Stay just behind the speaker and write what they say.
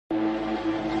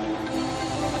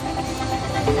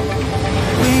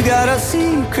our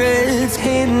secrets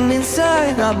hidden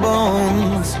inside our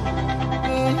bones.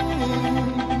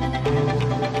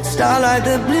 Starlight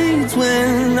that bleeds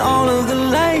when all of the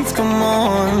lights come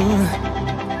on.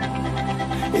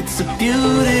 It's a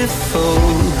beautiful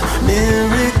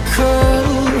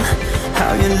miracle,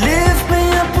 how you lift me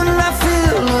up when I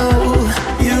feel low.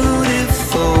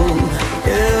 Beautiful,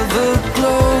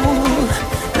 everglow,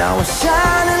 now we're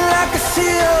shining like a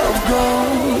sea of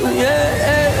gold.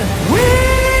 Yeah,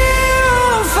 we're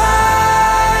on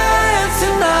fire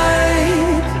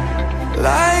tonight,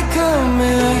 like a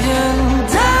million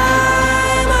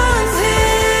diamonds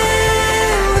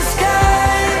in the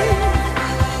sky.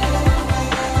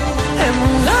 And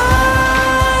we're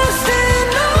lost in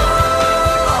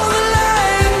all the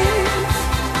lights,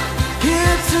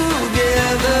 here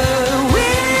together.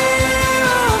 We're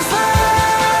on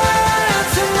fire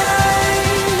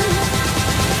tonight.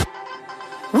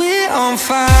 We're on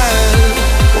fire.